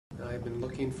I've been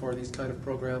looking for these kind of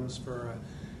programs for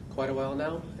quite a while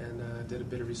now, and did a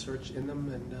bit of research in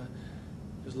them, and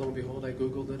just lo and behold, I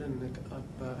Googled it, and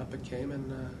up it came,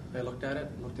 and I looked at it,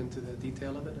 looked into the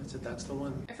detail of it, I said, that's the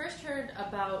one. I first heard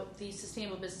about the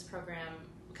Sustainable Business Program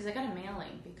because I got a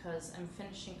mailing because I'm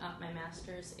finishing up my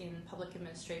master's in public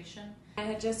administration. I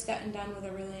had just gotten done with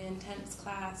a really intense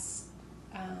class,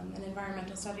 an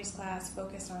environmental studies class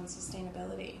focused on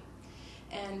sustainability.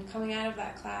 And coming out of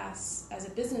that class as a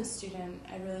business student,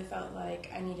 I really felt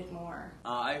like I needed more.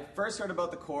 I first heard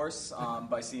about the course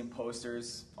by seeing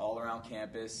posters all around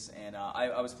campus, and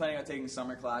I was planning on taking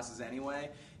summer classes anyway,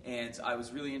 and I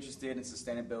was really interested in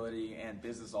sustainability and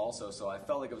business also, so I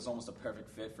felt like it was almost a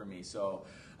perfect fit for me. So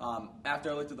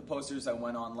after I looked at the posters, I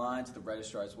went online to the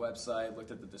registrar's website,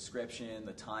 looked at the description,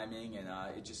 the timing, and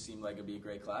it just seemed like it would be a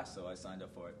great class, so I signed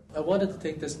up for it. I wanted to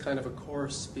take this kind of a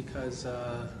course because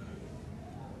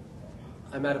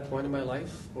I'm at a point in my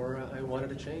life where I wanted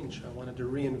to change. I wanted to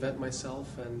reinvent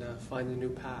myself and find a new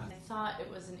path. I thought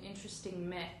it was an interesting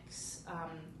mix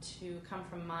to come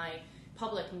from my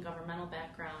public and governmental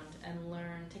background and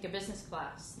take a business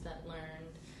class that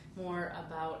learned more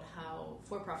about how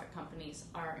for-profit companies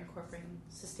are incorporating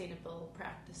sustainable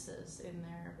practices in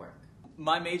their work.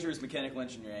 My major is mechanical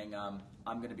engineering. I'm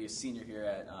going to be a senior here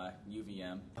at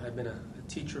UVM. I've been a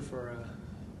teacher for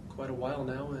quite a while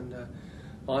now, and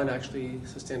on actually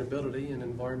sustainability and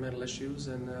environmental issues,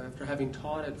 and after having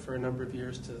taught it for a number of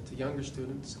years to younger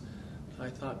students, I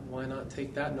thought, why not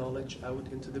take that knowledge out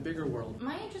into the bigger world?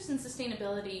 My interest in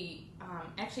sustainability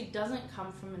actually doesn't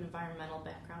come from an environmental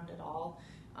background at all.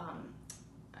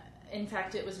 In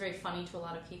fact, it was very funny to a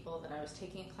lot of people that I was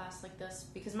taking a class like this,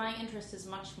 because my interest is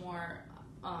much more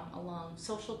along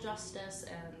social justice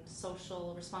and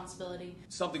social responsibility.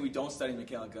 Something we don't study in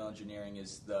mechanical engineering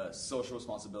is the social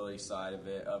responsibility side of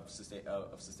it, of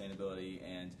sustainability,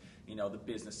 and the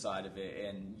business side of it.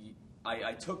 And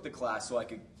I took the class so I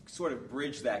could sort of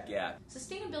bridge that gap.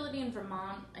 Sustainability in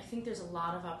Vermont, I think there's a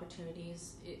lot of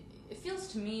opportunities. It feels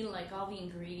to me like all the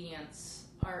ingredients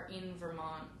are in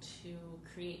Vermont to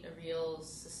create a real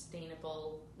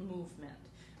sustainable movement.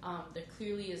 There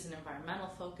clearly is an environmental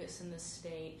focus in this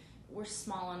state. We're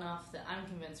small enough that I'm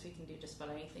convinced we can do just about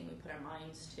anything we put our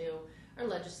minds to. Our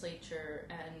legislature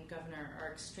and governor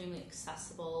are extremely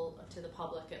accessible to the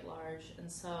public at large,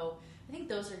 and so I think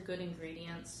those are good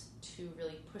ingredients to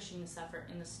really pushing this effort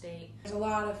in the state. There's a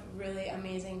lot of really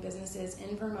amazing businesses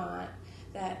in Vermont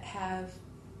that have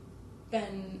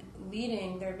been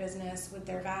leading their business with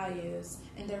their values,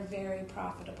 and they're very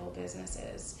profitable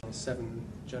businesses. 7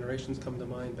 Generations come to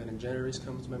mind, Ben & Jerry's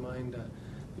comes to my mind,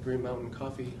 the Green Mountain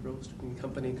Coffee Roasting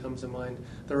Company comes to mind.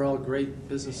 They're all great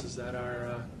businesses that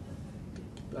are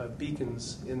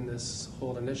beacons in this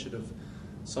whole initiative.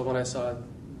 So when I saw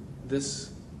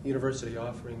this university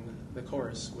offering the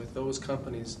course with those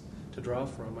companies to draw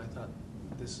from, I thought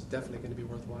this is definitely going to be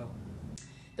worthwhile.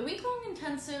 The week-long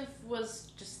intensive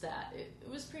was just that. It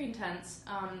was pretty intense.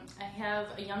 I have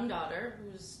a young daughter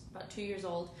who's about 2 years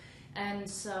old, and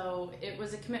so it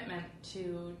was a commitment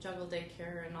to juggle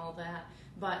daycare and all that,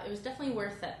 but it was definitely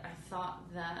worth it. I thought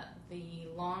that the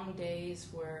long days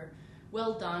were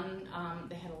well done.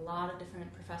 They had a lot of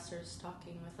different professors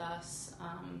talking with us.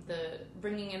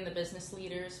 Bringing in the business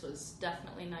leaders was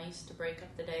definitely nice to break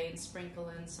up the day and sprinkle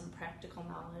in some practical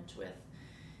knowledge with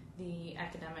the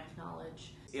academic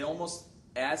knowledge. It almost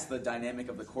adds the dynamic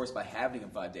of the course by having it in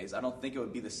 5 days. I don't think it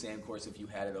would be the same course if you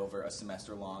had it over a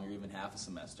semester long or even half a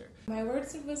semester. My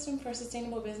words of wisdom for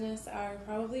sustainable business are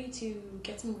probably to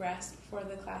get some rest before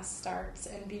the class starts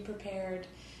and be prepared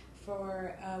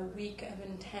for a week of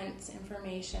intense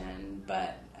information,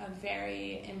 but a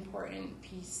very important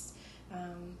piece,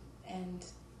 and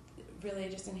really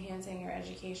just enhancing your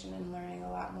education and learning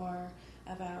a lot more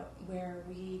about where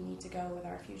we need to go with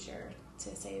our future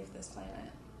to save this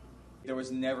planet. There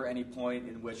was never any point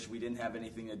in which we didn't have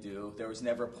anything to do. There was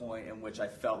never a point in which I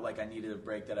felt like I needed a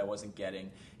break that I wasn't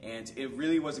getting. And it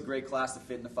really was a great class to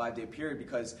fit in a 5-day period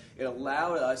because it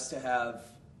allowed us to have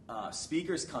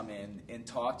speakers come in and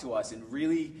talk to us and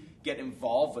really get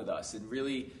involved with us and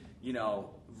really,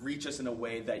 reach us in a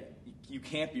way that you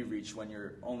can't be reached when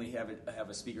you're only have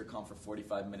a speaker come for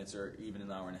 45 minutes or even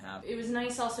an hour and a half. It was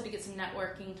nice also to get some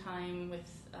networking time with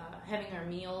having our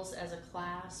meals as a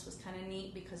class was kind of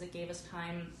neat because it gave us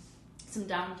some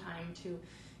downtime to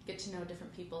get to know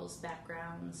different people's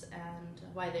backgrounds and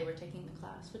why they were taking the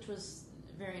class, which was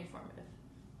very informative.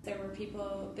 There were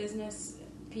business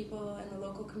people in the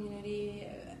local community,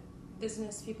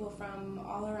 business people from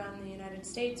all around the United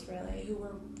States really, who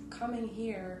were coming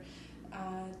here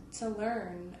to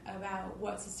learn about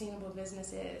what sustainable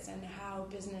business is and how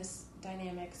business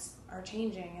dynamics are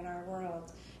changing in our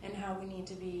world and how we need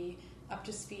to be up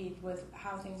to speed with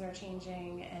how things are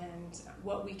changing and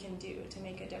what we can do to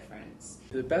make a difference.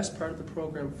 The best part of the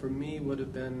program for me would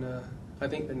have been, I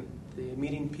think, been the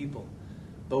meeting people,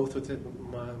 both within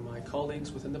my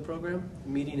colleagues within the program,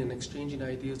 meeting and exchanging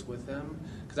ideas with them,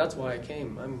 because that's why I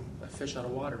came. I'm a fish out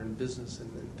of water in business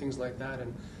and things like that,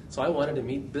 and so I wanted to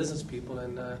meet business people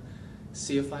and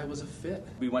see if I was a fit.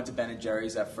 We went to Ben &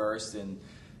 Jerry's at first, and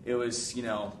it was,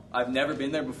 I've never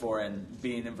been there before, and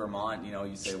being in Vermont,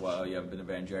 you say, well, you haven't been to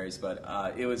Ben & Jerry's, but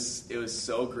it was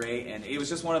so great, and it was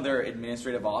just one of their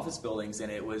administrative office buildings,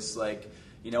 and it was like,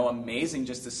 amazing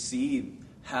just to see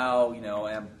how,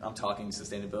 and I'm talking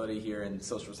sustainability here and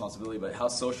social responsibility, but how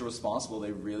social responsible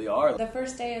they really are. The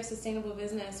first day of sustainable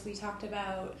business, we talked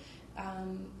about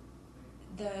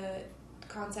the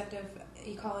concept of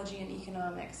ecology and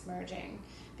economics merging,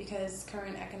 because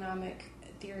current economic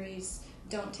theories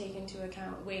don't take into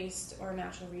account waste or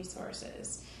natural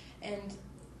resources. And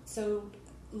so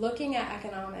looking at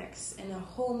economics in a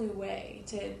whole new way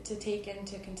to take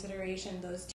into consideration those